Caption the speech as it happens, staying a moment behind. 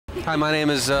Hi, my name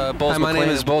is Bowles McLean. My name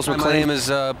is Bowles McLean. My name is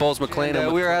Bowles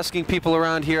McLean. We are asking people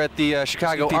around here at the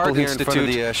Chicago Art Institute.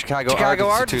 The Chicago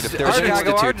Art Institute. If there's an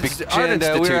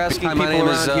institute, and we're asking people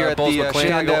around here at the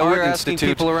Chicago Art Institute.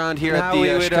 People around here at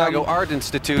the Chicago Art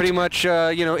Institute. Pretty much,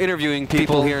 you know, interviewing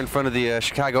people here in front of the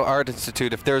Chicago Art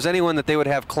Institute. If there was anyone that they would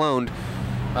have cloned,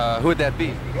 who would that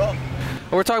be? Well,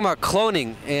 we're talking about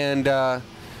cloning and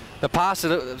the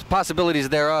possibilities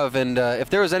thereof, and if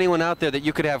there was anyone out there that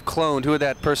you could have cloned, who would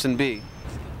that person be?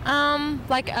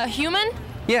 Like a human?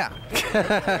 Yeah.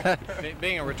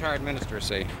 Being a retired minister,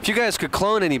 see. If you guys could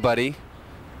clone anybody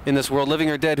in this world,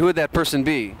 living or dead, who would that person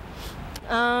be?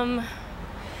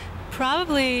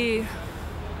 Probably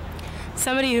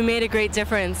somebody who made a great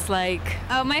difference, like...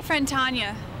 Oh, my friend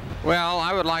Tanya. Well,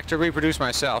 I would like to reproduce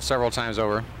myself several times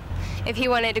over. If he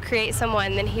wanted to create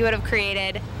someone, then he would have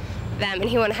created them and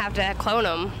he wouldn't have to clone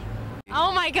them.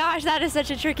 Oh my gosh, that is such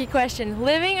a tricky question.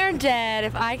 Living or dead,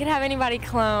 if I could have anybody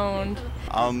cloned?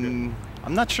 I'm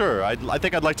not sure. I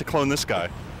think I'd like to clone this guy.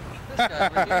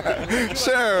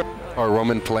 Sure. Or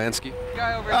Roman Polanski.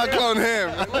 I'll clone him.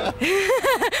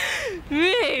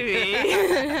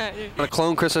 Maybe. Want to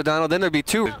clone Chris O'Donnell? Then there'd be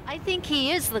two. I think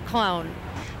he is the clone.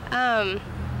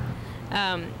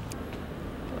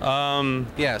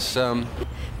 Yes.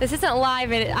 This isn't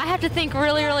live, and I have to think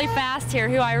really, really fast here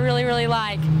who I really, really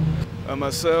like.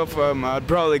 Myself, I'd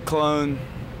probably clone.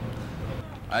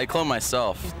 I'd clone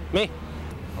myself. Me.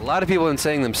 A lot of people have been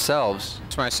saying themselves.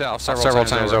 It's myself several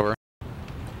times over.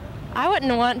 I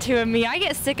wouldn't want to of me. I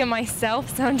get sick of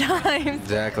myself sometimes.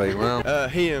 Exactly. Well,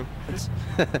 Him.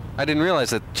 I didn't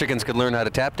realize that chickens could learn how to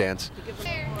tap dance.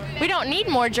 We don't need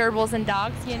more gerbils and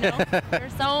dogs, you know.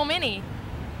 There's so many.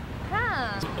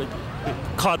 Huh.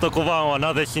 カート・コバーンは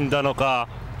なぜ死んだのか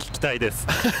聞きたいです。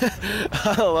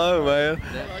Hello, man.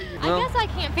 I guess I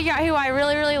can't figure out who I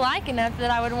really, really like enough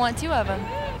that I would want two of them.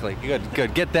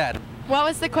 Good. Get that. What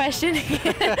was the question?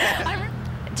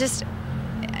 Just,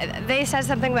 they said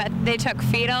something that they took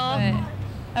fetal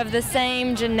of the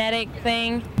same genetic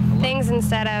thing. Things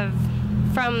instead of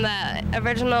from the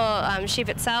original sheep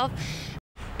itself.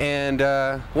 And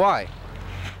why?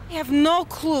 I have no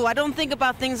clue. I don't think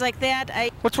about things like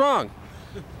that. What's wrong?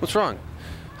 What's wrong?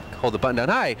 Hold the button down.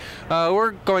 Hi.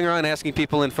 We're going around asking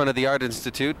people in front of the Art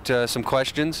Institute some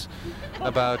questions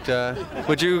about,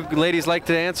 would you ladies like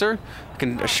to answer? I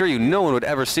can assure you no one would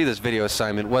ever see this video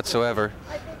assignment whatsoever.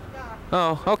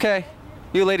 Oh, okay.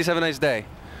 You ladies have a nice day.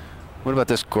 What about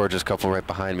this gorgeous couple right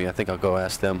behind me? I think I'll go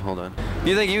ask them. Hold on. Do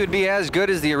you think you would be as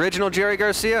good as the original Jerry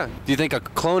Garcia? Do you think a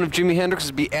clone of Jimi Hendrix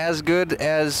would be as good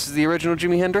as the original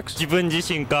Jimi Hendrix? 自分自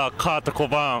身がカート・コ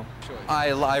バーン。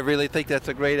I really think that's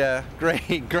a great.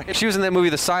 She was in that movie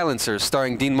The Silencers,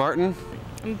 starring Dean Martin.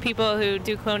 People who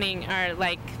do cloning are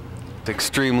like...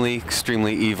 Extremely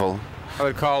evil. I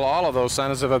would call all of those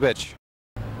sons of a bitch.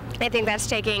 I think that's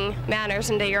taking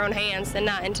matters into your own hands and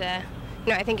not into...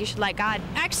 No, I think you should like God.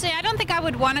 Actually, I don't think I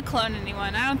would want to clone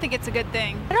anyone. I don't think it's a good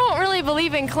thing. I don't really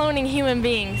believe in cloning human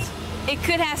beings. It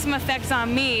could have some effects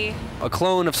on me. A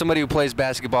clone of somebody who plays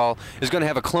basketball is going to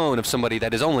have a clone of somebody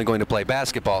that is only going to play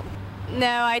basketball.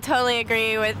 No, I totally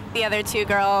agree with the other two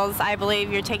girls. I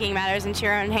believe you're taking matters into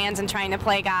your own hands and trying to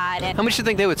play God. How much do you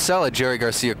think they would sell a Jerry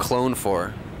Garcia clone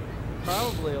for?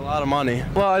 Probably a lot of money.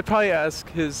 Well, I'd probably ask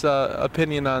his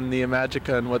opinion on the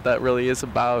Imagica and what that really is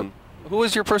about. Who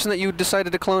was your person that you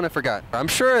decided to clone? I forgot. I'm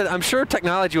sure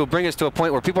technology will bring us to a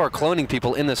point where people are cloning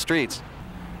people in the streets.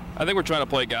 I think we're trying to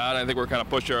play God. I think we're kind of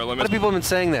pushing our limits. A lot of people have been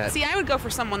saying that. See, I would go for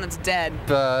someone that's dead.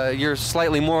 You're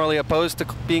slightly morally opposed to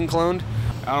being cloned?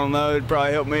 I don't know. It'd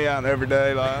probably help me out in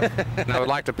everyday life. And I would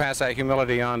like to pass that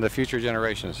humility on to future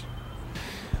generations.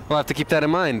 We'll have to keep that in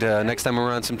mind next time we're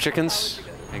around some chickens.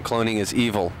 And cloning is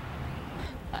evil.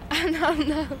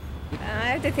 No. I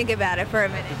have to think about it for a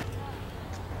minute.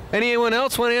 Anyone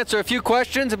else want to answer a few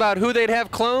questions about who they'd have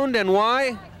cloned and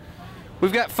why?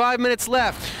 We've got 5 minutes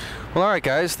left. Well, all right,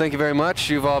 guys. Thank you very much.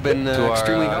 You've all been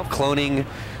extremely helpful.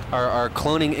 Our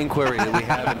cloning inquiry that we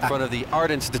have in front of the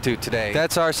Art Institute today.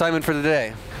 That's our assignment for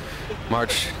today.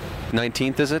 March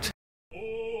 19th, is it?